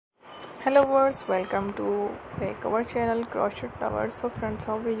Hello viewers, welcome to our channel Crochet Towers. So friends,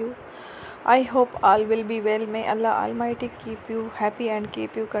 how are you? I hope all will be well. May Allah Almighty keep you happy and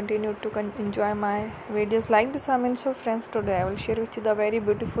keep you continue to enjoy my videos like this. So friends, today I will share with you the very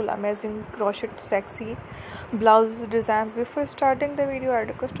beautiful, amazing crochet sexy blouse designs. Before starting the video, I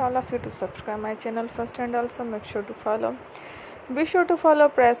request all of you to subscribe my channel first and also make sure to follow. Be sure to follow,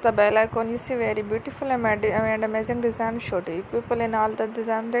 press the bell icon. You see very beautiful and amazing designs show to you people in all the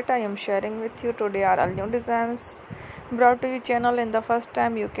designs that I am sharing with you today are all new designs brought to your channel in the first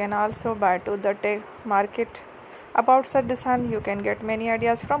time. You can also buy to the tech market about such design. You can get many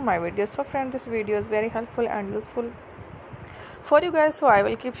ideas from my videos. So friends, this video is very helpful and useful for you guys. So I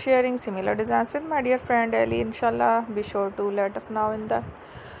will keep sharing similar designs with my dear friend Ali, inshallah. Be sure to let us know in the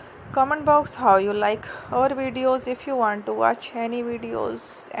comment box how you like our videos. If you want to watch any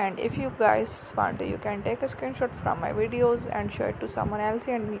videos and if you guys want to, you can take a screenshot from my videos and share it to someone else,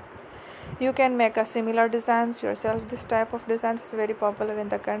 and you can make a similar designs yourself. This type of designs is very popular in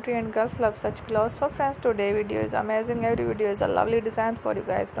the country and girls love such clothes. So friends, today video is amazing. Every video is a lovely design for you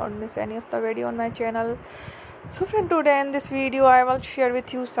guys. Don't miss any of the video on my channel. So friend, today in this video I will share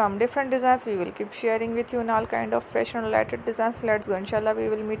with you some different designs. We will keep sharing with you in all kind of fashion related designs. Let's go, inshallah. We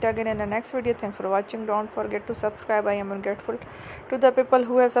will meet again in the next video. Thanks for watching. Don't forget to subscribe. I am grateful to the people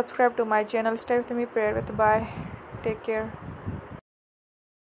who have subscribed to my channel. Stay with me. Pray with. Bye. Take care.